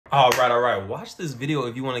All right. Watch this video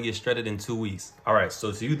if you want to get shredded in 2 weeks. All right,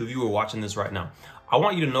 so to you, the viewer watching this right now, I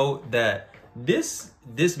want you to know that this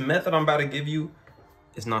method I'm about to give you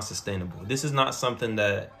is not sustainable. This is not something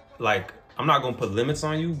that, like, I'm not going to put limits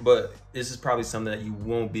on you, but this is probably something that you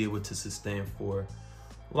won't be able to sustain for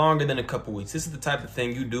longer than a couple weeks. This is the type of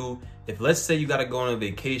thing you do if, let's say, you got to go on a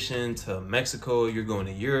vacation to Mexico, you're going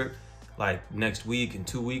to Europe, like next week in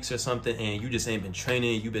 2 weeks or something, and you just ain't been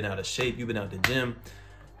training, you've been out of shape, you've been out the gym.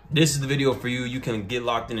 This is the video for you. You can get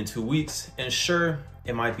locked in 2 weeks, and sure,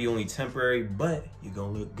 it might be only temporary, but you're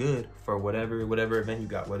gonna look good for whatever event you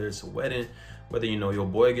got, whether it's a wedding, whether you know your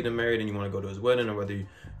boy getting married and you want to go to his wedding, or whether you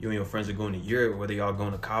and your friends are going to Europe, whether y'all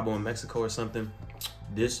going to Cabo in Mexico or something.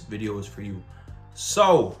 This video is for you.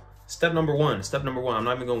 So step number one, I'm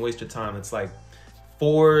not even gonna waste your time. It's like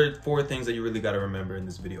four things that you really got to remember in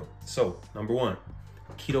this video. So number one,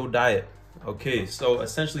 keto diet. Okay, so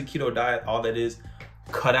essentially keto diet, all that is,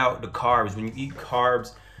 cut out the carbs. When you eat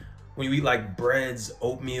carbs, when you eat like breads,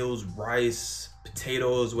 oatmeals, rice,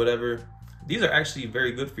 potatoes, whatever, these are actually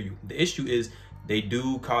very good for you. The issue is they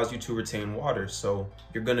do cause you to retain water. So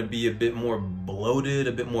you're gonna be a bit more bloated,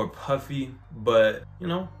 a bit more puffy, but you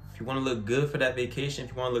know, if you wanna look good for that vacation,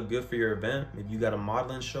 if you wanna look good for your event, maybe you got a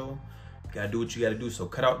modeling show, you gotta do what you gotta do. So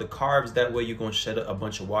cut out the carbs. That way you're gonna shed a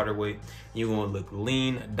bunch of water weight. You're gonna look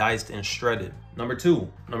lean, diced, and shredded. Number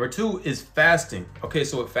two is fasting. Okay,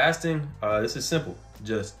 so with fasting, this is simple.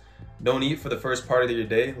 Just don't eat for the first part of your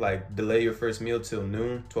day. Like delay your first meal till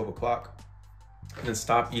noon, 12 o'clock, and then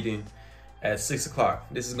stop eating at 6 o'clock.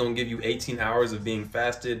 This is gonna give you 18 hours of being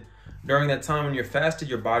fasted. During that time when you're fasted,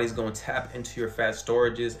 your body's gonna tap into your fat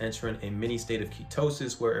storages, entering a mini state of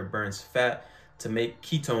ketosis where it burns fat to make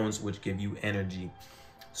ketones, which give you energy.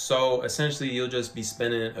 So essentially you'll just be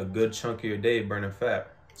spending a good chunk of your day burning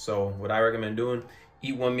fat. So what I recommend doing,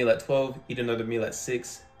 eat one meal at 12, eat another meal at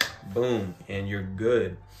 6, boom, and you're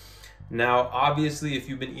good. Now, obviously, if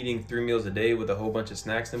you've been eating 3 meals a day with a whole bunch of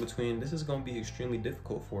snacks in between, this is gonna be extremely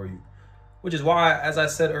difficult for you, which is why, as I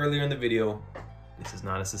said earlier in the video, this is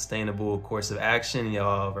not a sustainable course of action,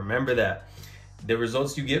 y'all. Remember that. The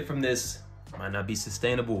results you get from this might not be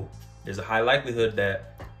sustainable. There's a high likelihood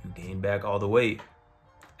that you gain back all the weight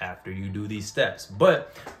after you do these steps.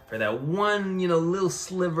 But for that one, little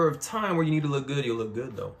sliver of time where you need to look good, you'll look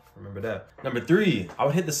good though. Remember that. Number 3, I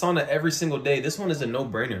would hit the sauna every single day. This one is a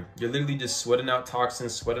no-brainer. You're literally just sweating out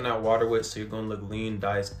toxins, sweating out water weight, so you're gonna look lean,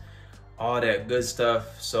 diced, all that good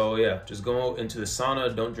stuff. So yeah, just go into the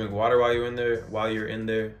sauna. Don't drink water while you're in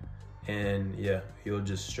there. And yeah, you'll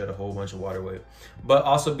just shred a whole bunch of water weight. But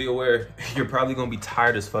also be aware, you're probably gonna be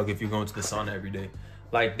tired as fuck if you're going to the sauna every day.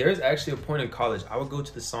 Like, there's actually a point in college, I would go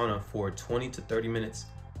to the sauna for 20 to 30 minutes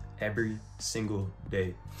every single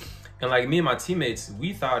day. And like me and my teammates,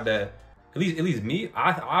 we thought that, at least me,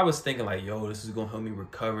 I was thinking like, yo, this is gonna help me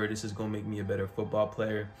recover. This is gonna make me a better football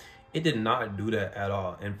player. It did not do that at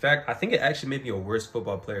all. In fact, I think it actually made me a worse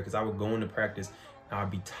football player because I would go into practice and I'd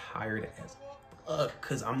be tired as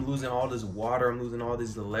because I'm losing all this water, I'm losing all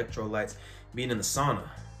these electrolytes being in the sauna.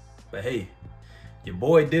 But hey, your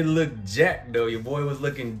boy did look jacked though. Your boy was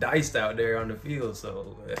looking diced out there on the field.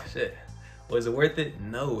 So shit, was it worth it?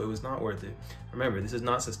 No, it was not worth it. Remember, this is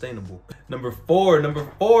not sustainable. Number four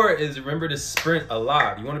is remember to sprint a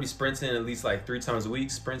lot. You want to be sprinting at least like 3 times a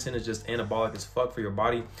week. Sprinting is just anabolic as fuck for your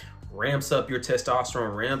body. Ramps up your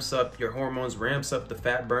testosterone, ramps up your hormones, ramps up the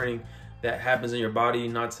fat burning that happens in your body.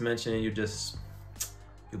 Not to mention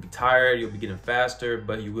you'll be tired, you'll be getting faster,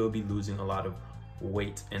 but you will be losing a lot of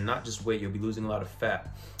weight. And not just weight, you'll be losing a lot of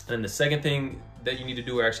fat. And then the second thing that you need to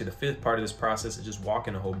do, or actually the 5th part of this process, is just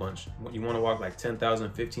walking a whole bunch. You want to walk like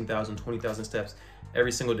 10,000, 15,000, 20,000 steps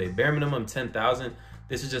every single day. Bare minimum 10,000.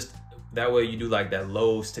 This is just, that way you do like that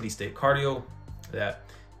low steady state cardio that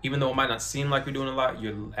even though it might not seem like you're doing a lot,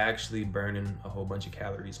 you're actually burning a whole bunch of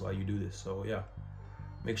calories while you do this. So yeah,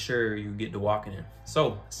 make sure you get to walking in.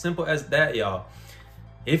 So simple as that, y'all.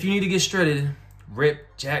 If you need to get shredded,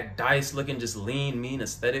 rip, jack, dice, looking just lean, mean,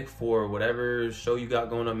 aesthetic for whatever show you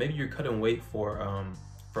got going on. Maybe you're cutting weight for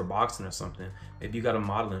boxing or something. Maybe you got a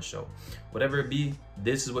modeling show. Whatever it be,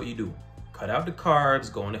 this is what you do. Cut out the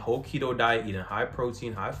carbs, go on a whole keto diet, eating high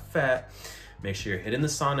protein, high fat. Make sure you're hitting the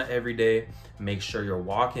sauna every day. Make sure you're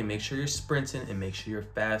walking, make sure you're sprinting, and make sure you're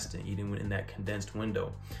fasting, eating in that condensed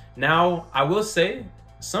window. Now, I will say,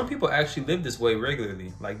 some people actually live this way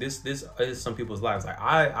regularly. Like this is some people's lives. Like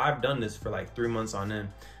I've done this for like 3 months on end,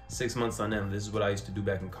 6 months on end. This is what I used to do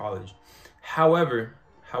back in college. However,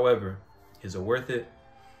 is it worth it?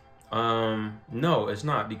 No, it's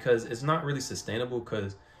not, because it's not really sustainable,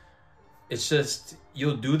 because it's just,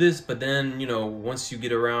 you'll do this, but then, you know, once you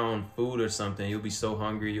get around food or something, you'll be so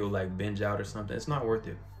hungry, you'll like binge out or something. It's not worth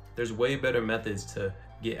it. There's way better methods to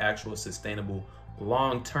get actual sustainable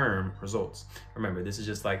long-term results. Remember, this is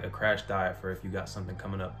just like a crash diet for if you got something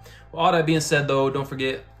coming up. Well, all that being said though, don't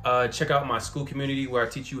forget, check out my school community where I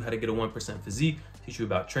teach you how to get a 1% physique, teach you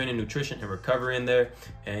about training, nutrition, and recovery in there.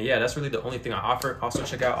 And yeah, that's really the only thing I offer. Also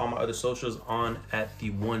check out all my other socials on at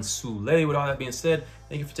the One Sule. With all that being said,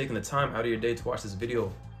 thank you for taking the time out of your day to watch this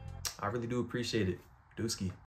video. I really do appreciate it. Dooski.